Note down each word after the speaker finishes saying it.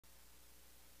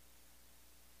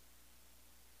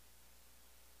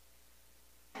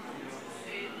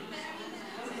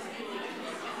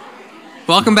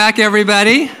Welcome back,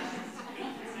 everybody.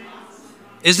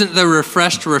 Isn't the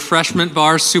refreshed refreshment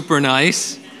bar super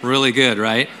nice? Really good,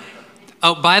 right?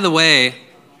 Oh, by the way,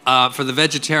 for the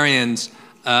vegetarians,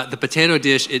 the potato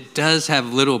dish, it does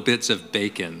have little bits of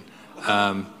bacon.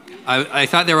 I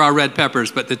thought they were all red peppers,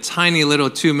 but the tiny little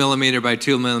 2 millimeter by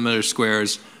 2 millimeter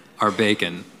squares are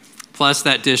bacon. Plus,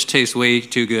 that dish tastes way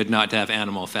too good not to have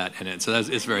animal fat in it, so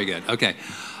it's very good. Okay.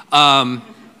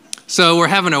 So we're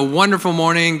having a wonderful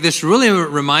morning. This really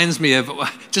reminds me of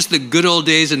just the good old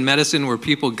days in medicine where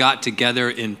people got together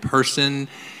in person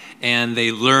and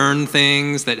they learned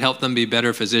things that helped them be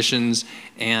better physicians,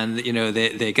 and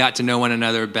they got to know one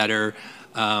another better.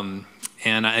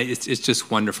 It's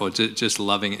just wonderful, just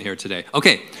loving it here today.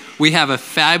 Okay, we have a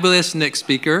fabulous next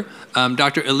speaker.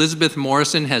 Dr. Elizabeth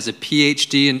Morrison has a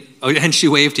PhD and she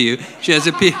waved to you. She has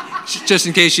just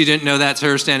in case you didn't know, that's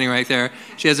her standing right there.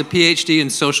 She has a PhD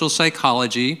in social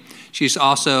psychology. She's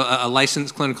also a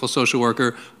licensed clinical social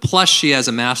worker, plus she has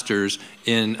a master's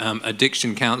in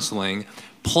addiction counseling.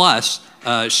 Plus,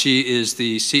 she is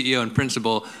the CEO and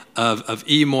principal of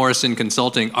E. Morrison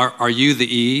Consulting. Are you the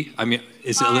E? I mean,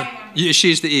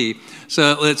 she's the E.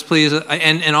 So let's please,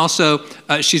 and also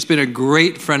she's been a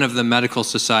great friend of the Medical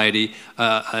Society,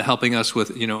 helping us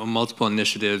with multiple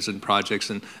initiatives and projects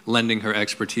and lending her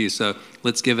expertise. So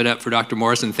let's give it up for Dr.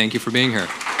 Morrison. Thank you for being here.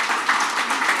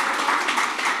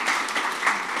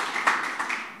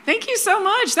 Thank you so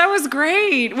much. That was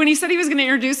great. When he said he was going to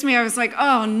introduce me, I was like,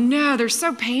 oh no, they're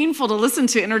so painful to listen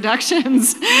to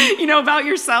introductions, about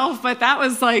yourself. But that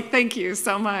was like, thank you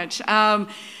so much.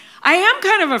 I am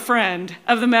kind of a friend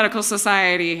of the Medical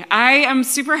Society. I am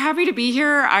super happy to be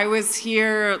here. I was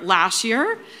here last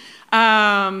year.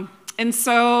 And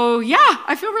so, yeah,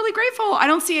 I feel really grateful. I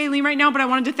don't see Aileen right now, but I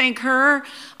wanted to thank her.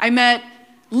 I met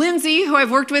Lindsay, who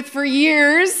I've worked with for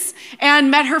years,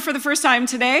 and met her for the first time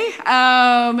today.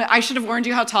 I should have warned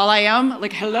you how tall I am.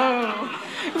 Like, hello.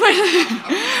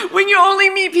 When you only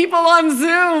meet people on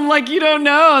Zoom, you don't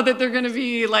know that they're going to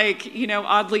be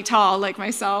oddly tall like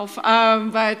myself.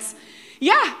 But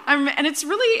yeah, and it's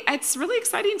really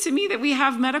exciting to me that we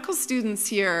have medical students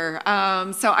here.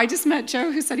 So I just met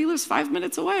Joe, who said he lives 5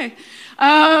 minutes away.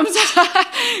 So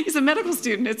he's a medical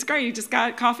student. It's great. He just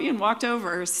got coffee and walked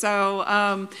over.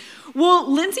 So,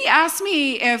 Lindsay asked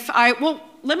me if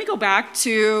let me go back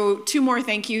to 2 more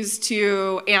thank yous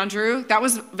to Andrew. That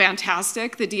was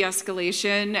fantastic, the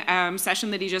de-escalation session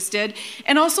that he just did.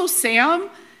 And also Sam.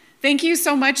 Thank you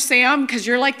so much, Sam, because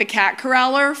you're like the cat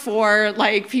corraller for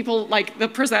people like the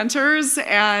presenters.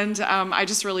 And I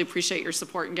just really appreciate your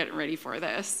support in getting ready for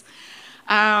this.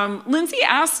 Lindsay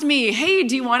asked me, hey,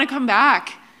 do you want to come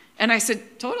back? And I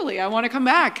said, totally, I want to come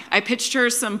back. I pitched her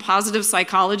some positive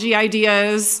psychology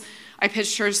ideas. I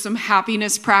pitched her some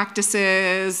happiness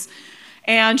practices.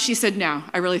 And she said, no,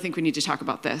 I really think we need to talk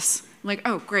about this. I'm like,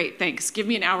 oh, great, thanks. Give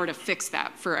me an hour to fix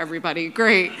that for everybody.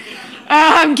 Great.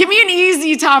 Give me an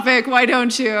easy topic, why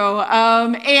don't you?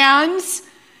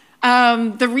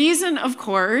 The reason, of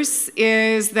course,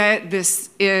 is that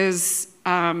this is,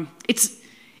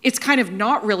 it's kind of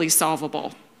not really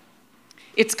solvable.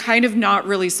 It's kind of not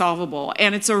really solvable,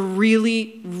 and it's a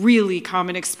really, really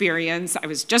common experience. I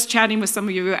was just chatting with some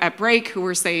of you at break who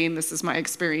were saying this is my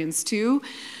experience too.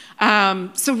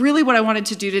 So really what I wanted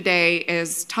to do today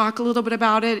is talk a little bit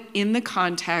about it in the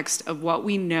context of what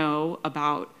we know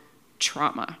about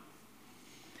trauma.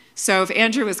 So if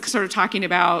Andrew was sort of talking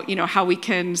about, how we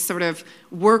can sort of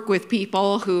work with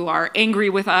people who are angry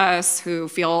with us, who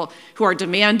are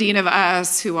demanding of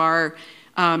us, who are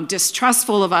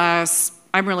distrustful of us,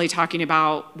 I'm really talking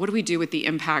about what do we do with the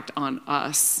impact on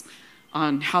us,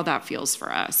 on how that feels for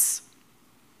us.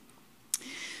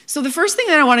 So the first thing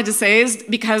that I wanted to say is,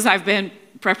 because I've been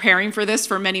preparing for this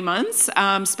for many months,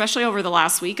 especially over the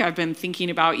last week, I've been thinking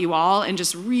about you all and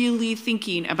just really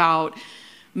thinking about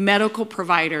medical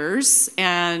providers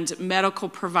and medical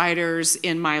providers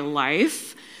in my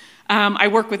life. I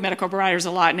work with medical providers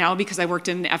a lot now because I worked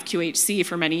in FQHC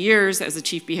for many years as a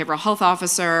chief behavioral health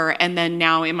officer, and then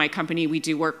now in my company we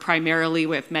do work primarily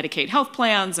with Medicaid health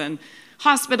plans and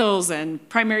hospitals and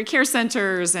primary care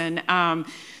centers, and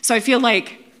so I feel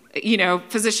like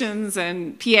physicians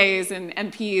and PAs and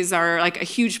NPs are like a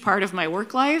huge part of my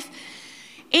work life.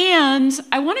 And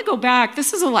I want to go back.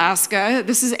 This is Alaska.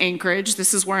 This is Anchorage.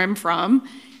 This is where I'm from.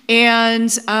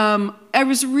 And I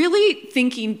was really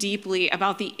thinking deeply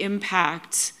about the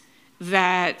impact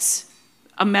that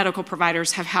medical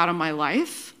providers have had on my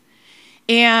life.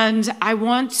 And I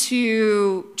want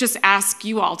to just ask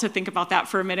you all to think about that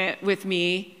for a minute with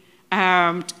me,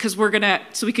 because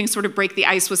so we can sort of break the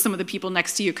ice with some of the people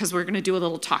next to you, because we're gonna do a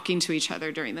little talking to each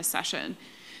other during this session.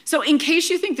 So in case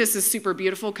you think this is super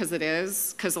beautiful, because it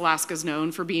is, because Alaska's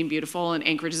known for being beautiful and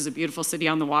Anchorage is a beautiful city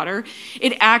on the water,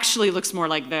 it actually looks more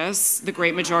like this the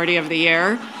great majority of the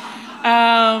year.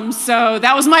 So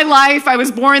that was my life. I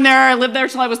was born there. I lived there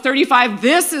till I was 35.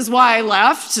 This is why I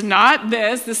left, not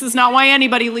this. This is not why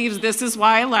anybody leaves. This is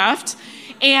why I left.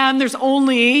 And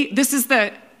this is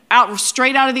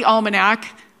straight out of the almanac,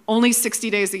 only 60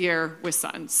 days a year with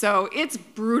sun. So it's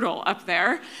brutal up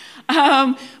there.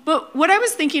 But what I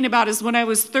was thinking about is when I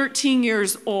was 13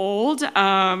 years old,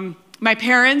 my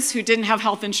parents, who didn't have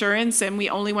health insurance and we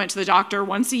only went to the doctor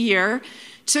once a year,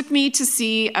 took me to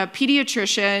see a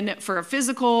pediatrician for a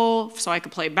physical so I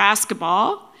could play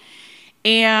basketball.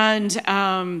 And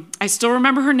I still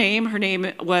remember her name. Her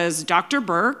name was Dr.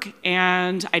 Burke,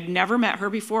 and I'd never met her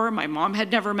before. My mom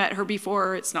had never met her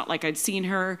before. It's not like I'd seen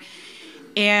her.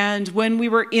 And when we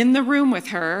were in the room with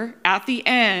her, at the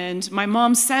end, my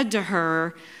mom said to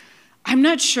her, I'm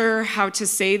not sure how to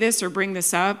say this or bring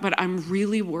this up, but I'm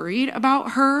really worried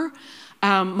about her.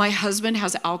 My husband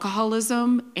has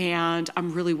alcoholism, and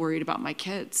I'm really worried about my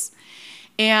kids.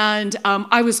 And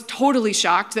I was totally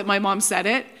shocked that my mom said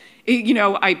it.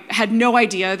 I had no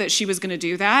idea that she was going to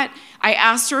do that. I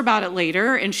asked her about it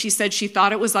later, and she said she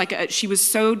thought it was she was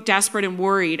so desperate and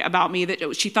worried about me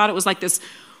that she thought it was like this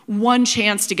one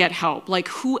chance to get help. Like,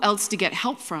 who else to get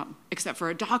help from except for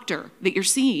a doctor that you're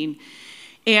seeing?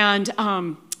 And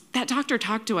that doctor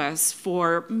talked to us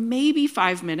for maybe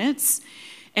 5 minutes.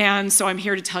 And so I'm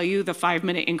here to tell you the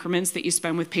 5-minute increments that you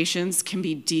spend with patients can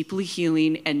be deeply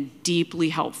healing and deeply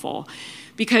helpful.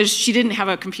 Because she didn't have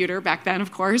a computer back then,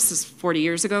 of course, it's 40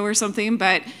 years ago or something,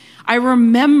 but I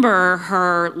remember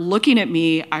her looking at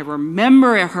me. I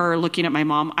remember her looking at my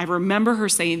mom. I remember her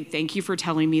saying, thank you for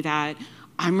telling me that.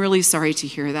 I'm really sorry to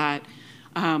hear that.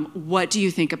 What do you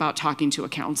think about talking to a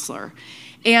counselor?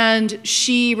 And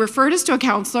she referred us to a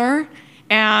counselor,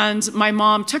 and my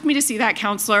mom took me to see that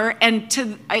counselor, and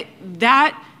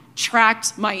that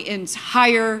tracked my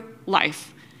entire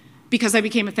life because I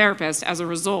became a therapist as a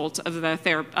result of the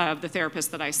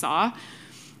therapist that I saw.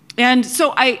 And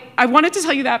so I wanted to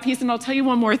tell you that piece, and I'll tell you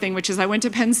one more thing, which is I went to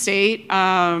Penn State.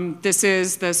 This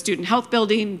is the student health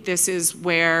building. This is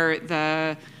where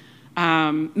the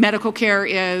medical care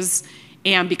is.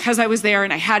 And because I was there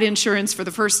and I had insurance for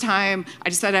the first time, I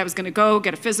decided I was going to go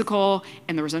get a physical,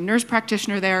 and there was a nurse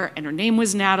practitioner there, and her name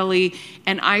was Natalie,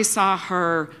 and I saw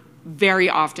her very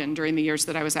often during the years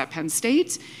that I was at Penn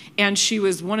State, and she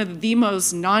was one of the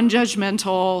most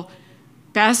non-judgmental,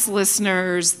 best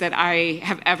listeners that I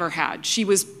have ever had. She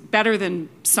was better than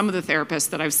some of the therapists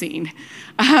that I've seen.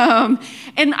 And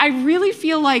I really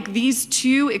feel like these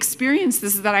two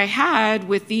experiences that I had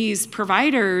with these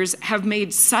providers have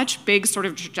made such big sort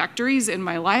of trajectories in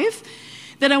my life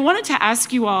that I wanted to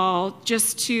ask you all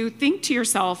just to think to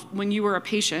yourself when you were a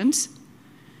patient,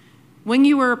 when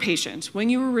you were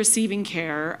receiving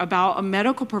care, about a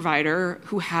medical provider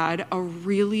who had a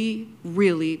really,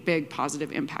 really big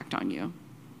positive impact on you.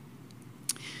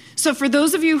 So for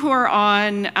those of you who are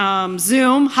on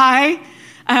Zoom, hi.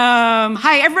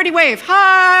 Hi, everybody wave.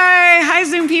 Hi,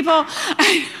 Zoom people.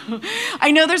 I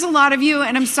know there's a lot of you,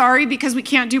 and I'm sorry because we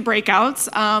can't do breakouts,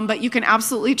 but you can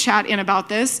absolutely chat in about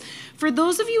this. For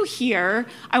those of you here,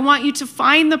 I want you to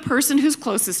find the person who's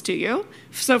closest to you.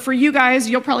 So for you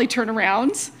guys, you'll probably turn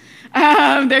around.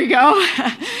 There you go.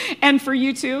 And for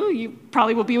you two, you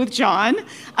probably will be with John.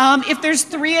 If there's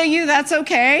 3 of you, that's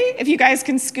okay. If you guys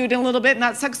can scoot in a little bit, and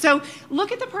that's so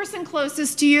look at the person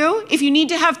closest to you. If you need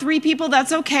to have 3 people,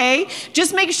 that's okay.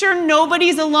 Just make sure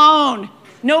nobody's alone.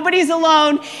 Nobody's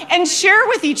alone. And share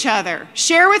with each other.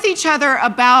 Share with each other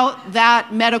about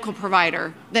that medical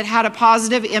provider that had a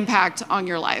positive impact on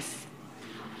your life.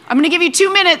 I'm going to give you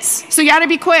 2 minutes, so you got to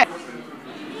be quick.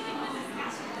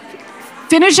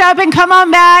 Finish up and come on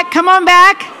back. Come on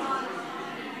back.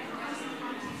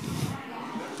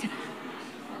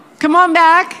 Come on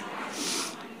back.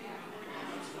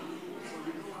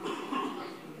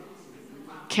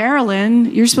 Carolyn,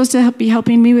 you're supposed to be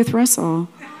helping me with Russell.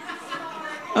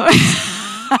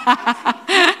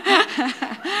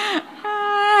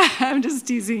 I'm just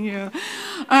teasing you.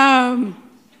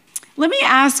 Let me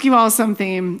ask you all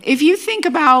something. If you think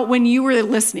about when you were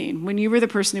listening, when you were the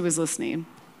person who was listening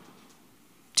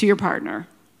to your partner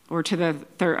or to the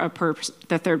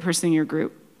third person in your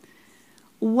group,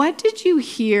 what did you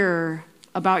hear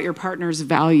about your partner's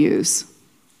values?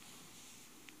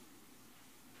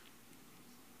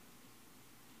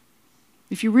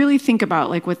 If you really think about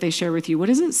like what they share with you, what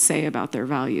does it say about their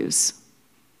values?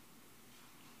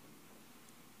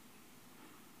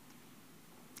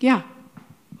 Yeah.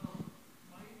 Well,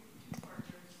 my two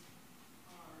partners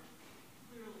are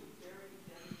clearly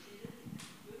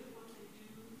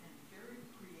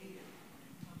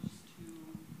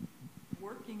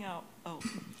working out. Oh,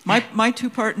 my two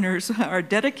partners are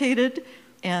dedicated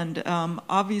and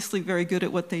obviously very good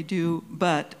at what they do,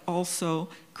 but also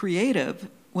creative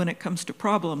when it comes to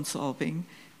problem solving,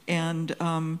 and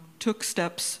took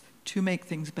steps to make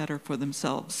things better for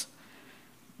themselves.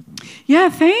 Yeah,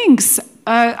 thanks.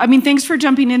 I mean, thanks for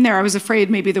jumping in there. I was afraid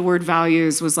maybe the word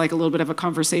values was like a little bit of a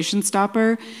conversation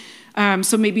stopper.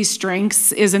 So maybe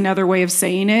strengths is another way of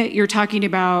saying it. You're talking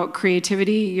about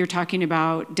creativity, you're talking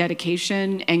about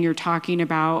dedication, and you're talking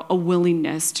about a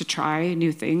willingness to try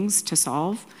new things to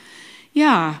solve.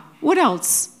 Yeah, what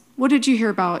else? What did you hear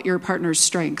about your partner's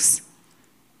strengths?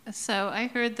 So I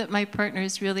heard that my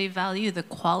partners really value the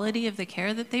quality of the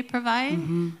care that they provide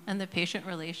and the patient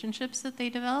relationships that they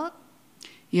develop.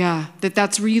 Yeah,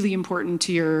 that's really important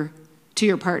to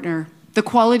your partner. The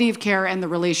quality of care and the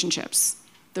relationships,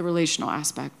 the relational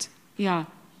aspect. Yeah.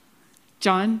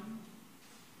 John?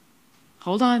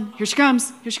 Hold on. Here she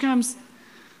comes. Here she comes.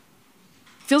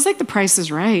 Feels like The Price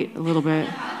is Right a little bit.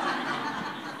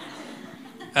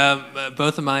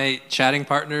 Both of my chatting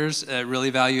partners really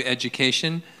value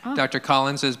education. Oh. Dr.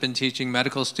 Collins has been teaching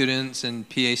medical students and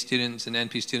PA students and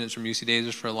NP students from UC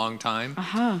Davis for a long time.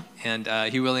 And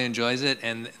he really enjoys it,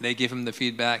 and they give him the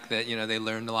feedback that, you know, they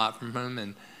learned a lot from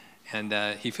him,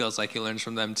 and he feels like he learns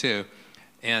from them too.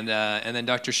 And then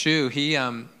Dr. Shu, he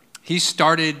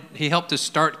helped to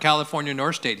start California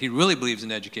North State. He really believes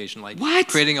in education, like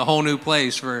creating a whole new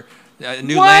place for a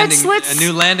new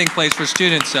landing place for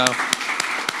students. So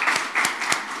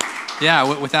yeah,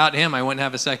 without him, I wouldn't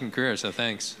have a second career. So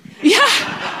thanks.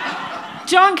 Yeah.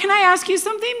 John, can I ask you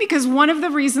something? Because one of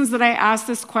the reasons that I ask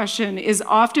this question is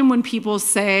often when people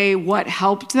say what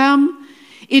helped them,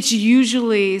 it's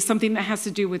usually something that has to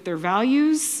do with their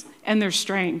values and their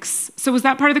strengths. So was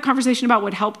that part of the conversation about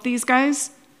what helped these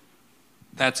guys?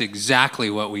 That's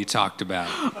exactly what we talked about.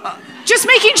 Just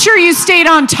making sure you stayed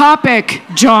on topic,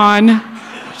 John.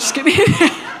 Just kidding.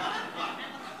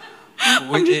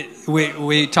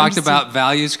 We talked about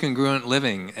values congruent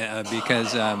living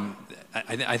because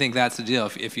I think that's the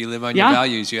deal. If you live on your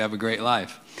values, you have a great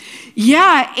life.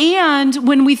 Yeah, and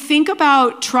when we think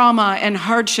about trauma and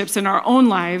hardships in our own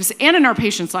lives and in our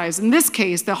patients' lives, in this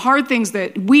case, the hard things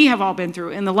that we have all been through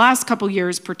in the last couple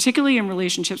years, particularly in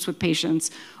relationships with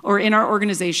patients or in our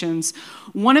organizations,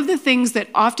 one of the things that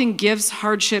often gives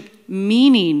hardship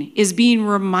meaning is being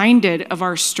reminded of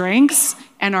our strengths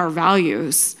and our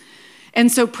values. And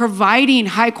so providing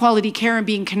high quality care and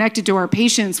being connected to our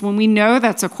patients, when we know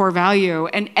that's a core value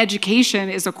and education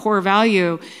is a core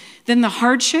value, then the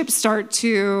hardships start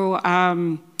to,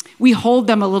 we hold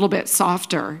them a little bit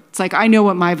softer. It's like, I know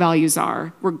what my values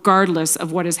are, regardless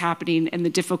of what is happening and the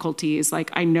difficulties.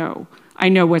 Like, I know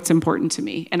what's important to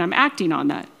me, and I'm acting on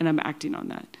that, and I'm acting on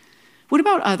that. What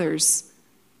about others?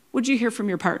 What did you hear from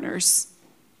your partners?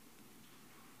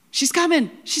 She's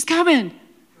coming, she's coming.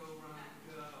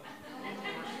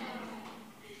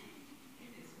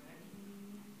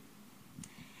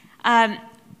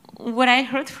 What I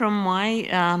heard from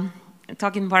my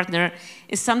talking partner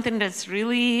is something that's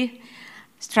really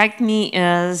struck me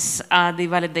as the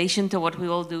validation to what we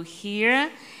all do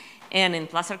here and in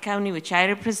Placer County, which I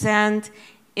represent,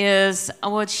 is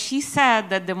what she said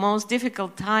that the most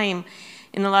difficult time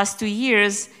in the last 2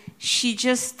 years, she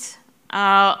just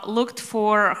looked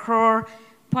for her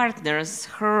partners,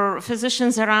 her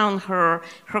physicians around her,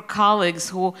 her colleagues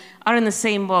who are in the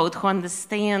same boat, who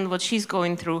understand what she's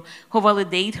going through, who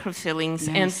validate her feelings.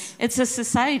 Yes. And it's a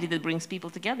society that brings people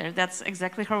together. That's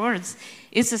exactly her words.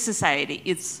 It's a society.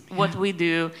 It's what we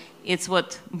do. It's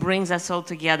what brings us all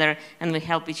together, and we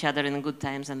help each other in good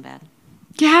times and bad.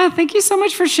 Yeah, thank you so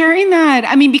much for sharing that.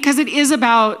 I mean, because it is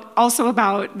also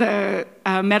about the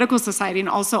medical society and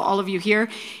also all of you here.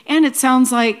 And it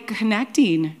sounds like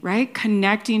connecting, right?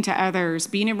 Connecting to others,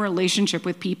 being in relationship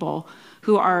with people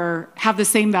who have the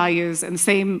same values and the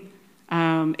same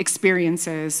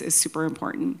experiences is super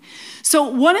important. So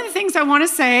one of the things I want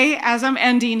to say as I'm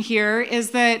ending here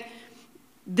is that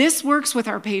this works with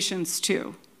our patients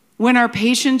too. When our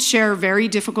patients share very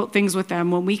difficult things with them,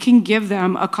 when we can give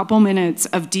them a couple minutes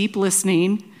of deep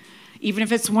listening, even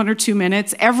if it's 1 or 2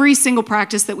 minutes, every single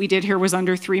practice that we did here was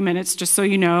under 3 minutes, just so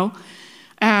you know.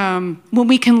 When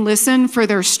we can listen for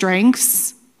their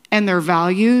strengths and their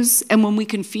values, and when we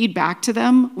can feed back to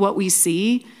them what we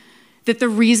see, that the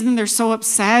reason they're so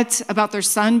upset about their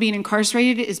son being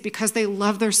incarcerated is because they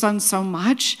love their son so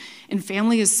much, and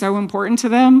family is so important to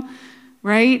them.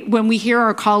 Right? When we hear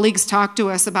our colleagues talk to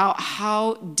us about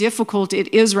how difficult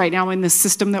it is right now in the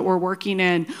system that we're working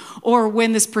in, or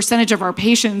when this percentage of our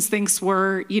patients thinks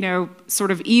we're, sort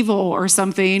of evil or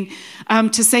something,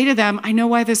 to say to them, I know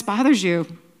why this bothers you.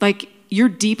 Like, you're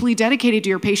deeply dedicated to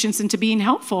your patients and to being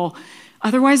helpful.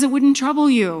 Otherwise, it wouldn't trouble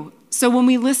you. So when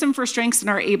we listen for strengths and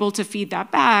are able to feed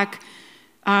that back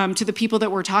to the people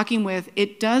that we're talking with,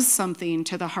 it does something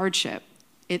to the hardship.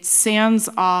 It sands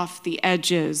off the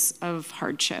edges of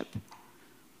hardship.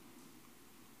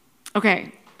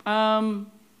 Okay.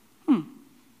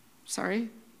 Sorry.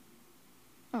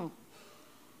 Oh.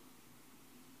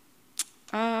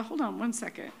 Hold on one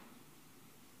second.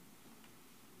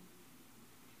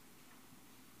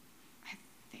 I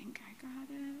think I got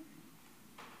it.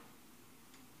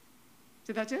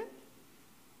 Did that do it?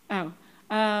 Oh.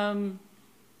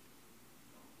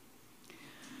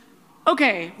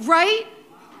 Okay, right?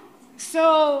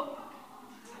 So,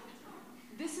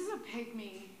 this is a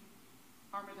pygmy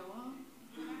armadillo.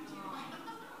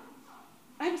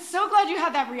 I'm so glad you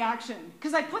had that reaction,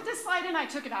 because I put this slide in, I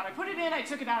took it out. I put it in, I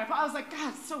took it out. I was like,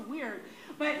 God, it's so weird.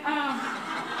 But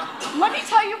let me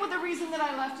tell you the reason that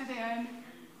I left it in.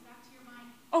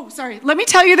 Oh, sorry. Let me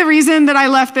tell you the reason that I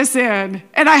left this in.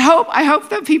 And I hope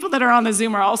that people that are on the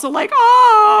Zoom are also like,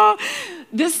 oh.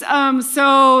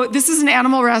 So this is an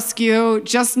animal rescue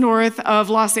just north of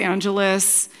Los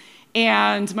Angeles.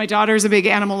 And my daughter's a big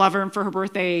animal lover, and for her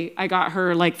birthday, I got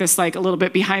her like this, like a little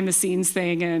bit behind the scenes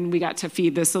thing, and we got to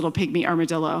feed this little pygmy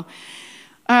armadillo.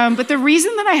 But the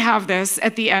reason that I have this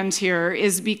at the end here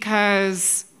is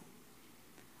because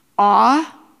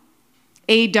awe,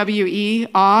 A-W-E,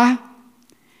 awe,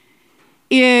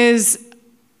 is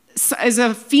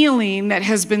a feeling that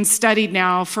has been studied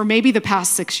now for maybe the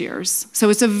past 6 years. So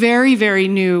it's a very, very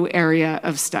new area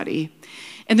of study.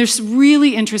 And there's a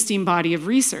really interesting body of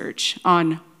research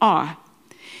on awe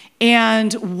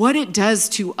and what it does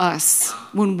to us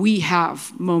when we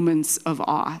have moments of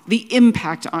awe, the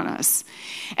impact on us.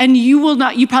 And you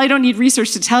probably don't need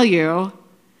research to tell you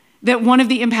that one of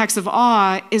the impacts of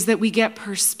awe is that we get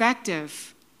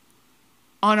perspective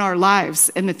on our lives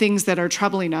and the things that are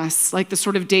troubling us, like the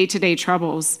sort of day-to-day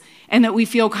troubles, and that we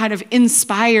feel kind of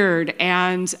inspired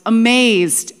and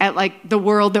amazed at like the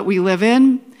world that we live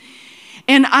in.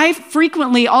 And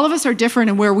all of us are different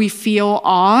in where we feel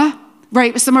awe,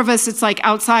 right? Some of us, it's like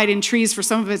outside in trees. For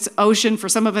some of us, ocean. For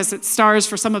some of us, it's stars.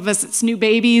 For some of us, it's new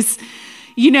babies.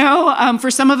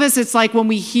 For some of us, it's like when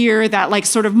we hear that like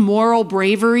sort of moral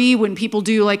bravery, when people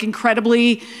do like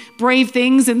incredibly brave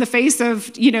things in the face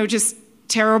of, just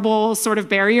terrible sort of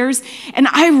barriers. And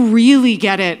I really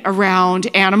get it around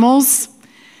animals.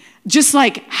 Just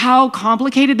like how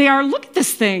complicated they are. Look at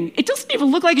this thing. It doesn't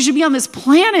even look like it should be on this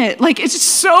planet. Like, it's just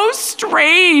so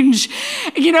strange.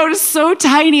 It's so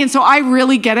tiny. And so I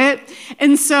really get it.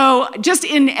 And so just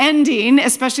in ending,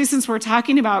 especially since we're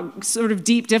talking about sort of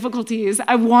deep difficulties,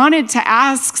 I wanted to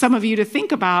ask some of you to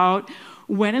think about,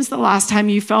 when is the last time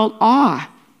you felt awe?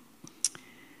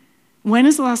 When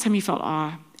is the last time you felt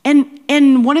awe?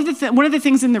 And one of the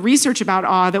things in the research about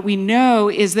awe that we know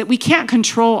is that we can't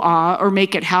control awe or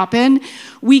make it happen.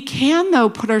 We can, though,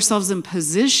 put ourselves in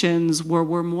positions where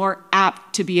we're more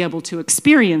apt to be able to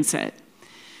experience it.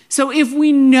 So if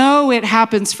we know it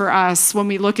happens for us when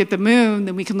we look at the moon,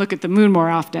 then we can look at the moon more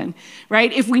often,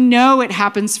 right? If we know it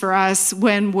happens for us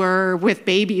when we're with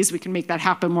babies, we can make that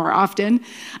happen more often.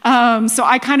 So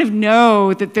I kind of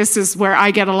know that this is where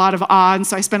I get a lot of awe, and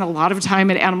so I spend a lot of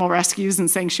time at animal rescues and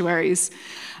sanctuaries.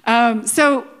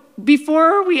 So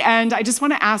before we end, I just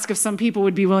want to ask if some people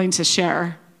would be willing to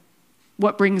share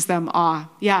what brings them awe.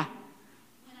 Yeah.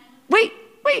 Wait,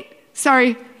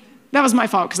 sorry. That was my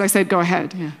fault because I said go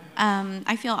ahead. Yeah.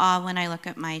 I feel awe when I look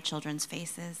at my children's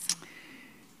faces.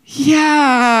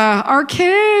 Yeah, our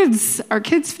kids'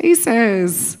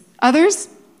 faces. Others?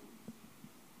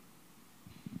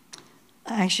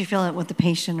 I actually feel it with the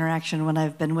patient interaction when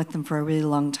I've been with them for a really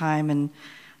long time, and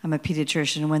I'm a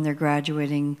pediatrician, when they're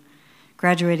graduating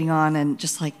on, and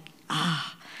just like, the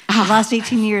last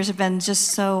 18 years have been just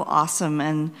so awesome,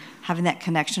 and having that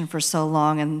connection for so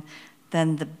long, and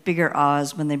then the bigger awe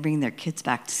is when they bring their kids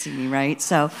back to see me, right?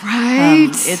 So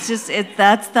it's just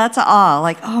that's awe,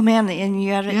 like, oh man, and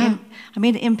you had I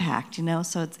made an impact,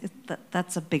 So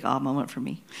that's a big awe moment for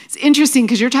me. It's interesting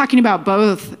because you're talking about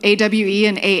both AWE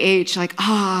and AH, like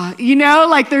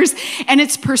like and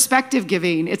it's perspective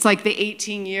giving. It's like the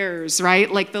 18 years, right?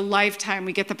 Like the lifetime,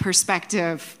 we get the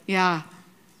perspective. Yeah.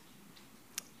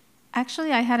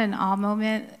 Actually, I had an awe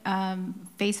moment.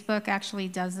 Facebook actually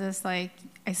does this. Like,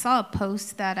 I saw a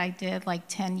post that I did like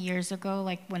 10 years ago,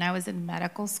 like when I was in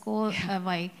medical school, of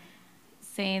like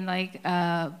saying like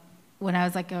when I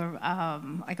was like a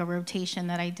rotation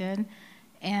that I did,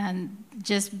 and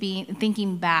just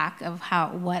thinking back of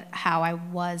how I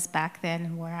was back then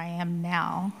and where I am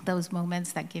now, those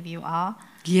moments that give you awe.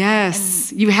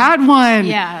 Yes, you had one.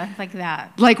 Yeah, like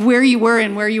that. Like where you were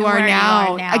and where you are Where you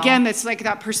now. are now. Again, that's like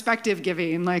that perspective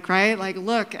giving, like, right? Like,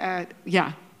 look at,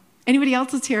 yeah. Anybody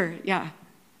else that's here? Yeah.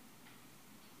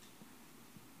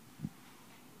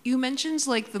 You mentioned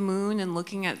like the moon and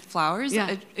looking at flowers.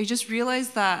 Yeah. I just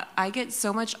realized that I get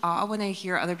so much awe when I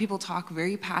hear other people talk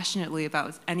very passionately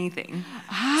about anything.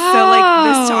 Oh. So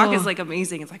like this talk is like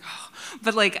amazing. It's like, oh.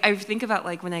 But like I think about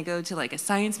like when I go to like a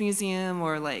science museum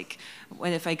or like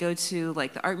if I go to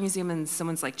like the art museum and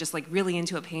someone's like just like really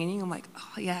into a painting, I'm like,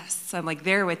 oh yes, I'm like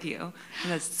there with you.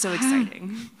 And that's so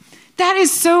exciting. That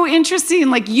is so interesting.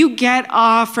 Like you get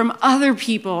off from other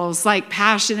people's like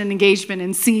passion and engagement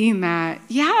and seeing that.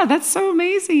 Yeah, that's so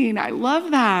amazing. I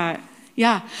love that.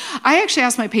 Yeah. I actually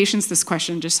ask my patients this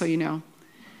question, just so you know.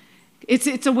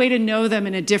 It's a way to know them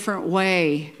in a different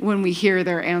way when we hear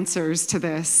their answers to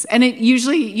this. And it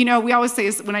usually, you know, we always say,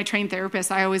 when I train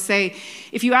therapists, I always say,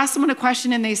 if you ask someone a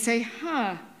question and they say,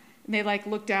 huh, and they like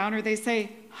look down, or they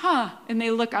say, huh, and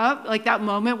they look up, like that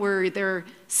moment where they're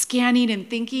scanning and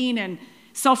thinking and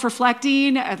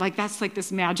self-reflecting, like that's like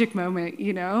this magic moment,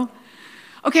 you know?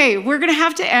 Okay, we're gonna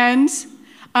have to end.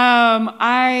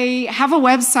 I have a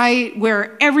website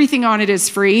where everything on it is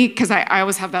free, because I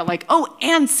always have that like, oh,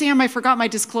 and Sam, I forgot my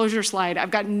disclosure slide.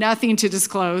 I've got nothing to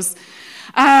disclose.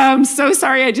 So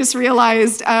sorry, I just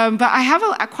realized. But I have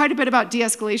quite a bit about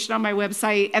de-escalation on my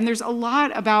website, and there's a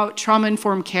lot about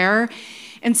trauma-informed care.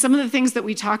 And some of the things that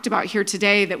we talked about here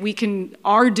today that we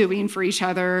are doing for each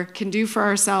other, can do for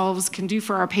ourselves, can do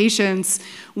for our patients,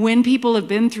 when people have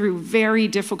been through very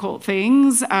difficult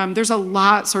things. There's a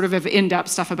lot sort of in-depth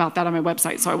stuff about that on my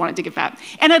website, so I wanted to give that.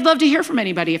 And I'd love to hear from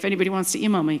anybody if anybody wants to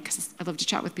email me, because I'd love to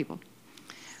chat with people.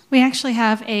 We actually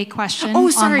have a question Oh,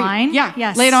 online. sorry. Yeah,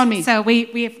 yes. Lay it on me. So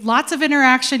we have lots of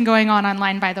interaction going on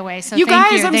online, by the way. So You thank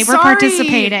guys, you. I'm They sorry. were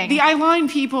participating. The eyeline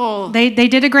people. They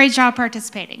did a great job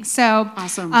participating. So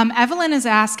awesome. Evelyn is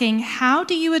asking, how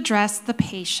do you address the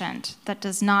patient that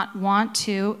does not want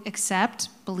to accept,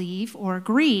 believe, or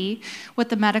agree with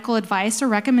the medical advice or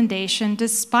recommendation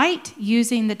despite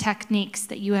using the techniques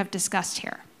that you have discussed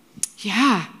here?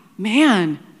 Yeah,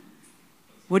 man.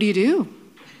 What do you do?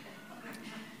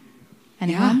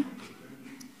 Anyone?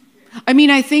 Yeah. I mean,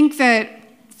 I think that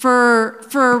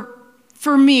for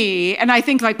me, and I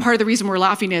think like part of the reason we're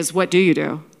laughing is, what do you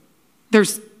do?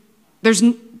 There's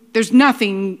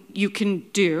nothing you can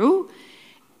do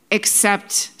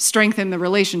except strengthen the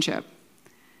relationship,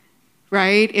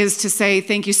 right? Is to say,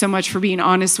 thank you so much for being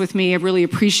honest with me. I really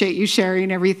appreciate you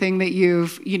sharing everything that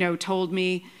you've, told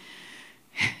me.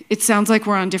 It sounds like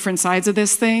we're on different sides of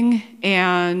this thing,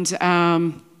 and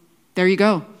there you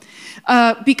go.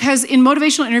 Because in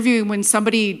motivational interviewing, when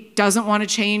somebody doesn't want to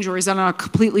change or is on a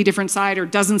completely different side or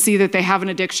doesn't see that they have an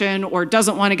addiction or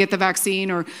doesn't want to get the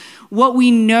vaccine, or what we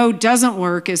know doesn't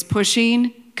work is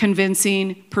pushing,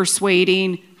 convincing,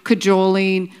 persuading,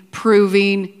 cajoling,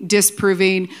 proving,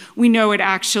 disproving. We know it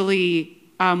actually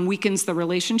weakens the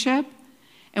relationship,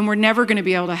 and we're never going to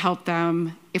be able to help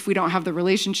them if we don't have the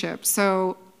relationship.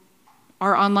 So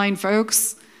our online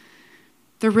folks,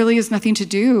 there really is nothing to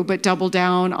do but double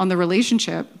down on the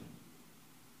relationship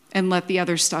and let the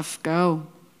other stuff go.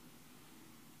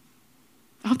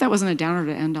 I hope that wasn't a downer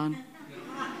to end on.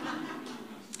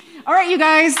 All right, you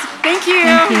guys. Thank you.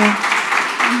 Thank you.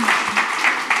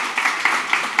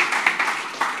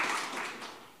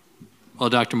 Well,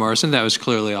 Dr. Morrison, that was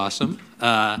clearly awesome.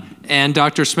 And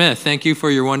Dr. Smith, thank you for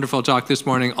your wonderful talk this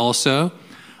morning also.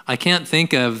 I can't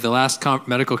think of the last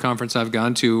medical conference I've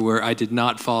gone to where I did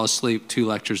not fall asleep 2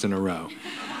 lectures in a row.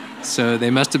 So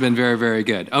they must have been very, very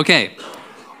good. Okay.